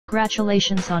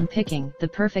Congratulations on picking the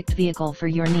perfect vehicle for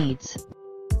your needs.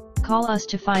 Call us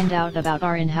to find out about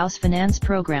our in-house finance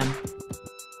program.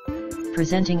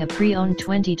 Presenting a pre-owned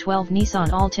 2012 Nissan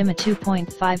Altima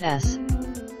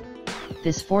 2.5S.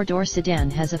 This 4-door sedan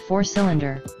has a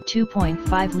 4-cylinder,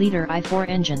 2.5-liter i4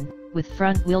 engine, with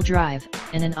front-wheel drive,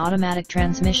 and an automatic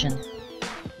transmission.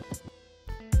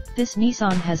 This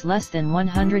Nissan has less than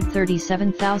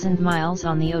 137,000 miles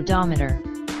on the odometer.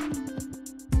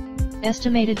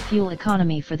 Estimated fuel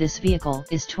economy for this vehicle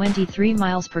is 23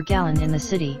 miles per gallon in the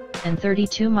city, and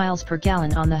 32 miles per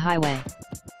gallon on the highway.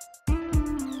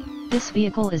 This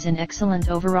vehicle is in excellent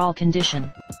overall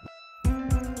condition.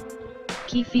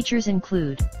 Key features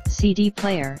include CD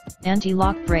player,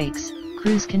 anti-lock brakes,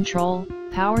 cruise control,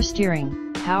 power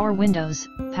steering, power windows,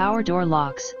 power door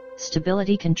locks,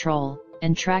 stability control,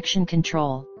 and traction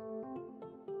control.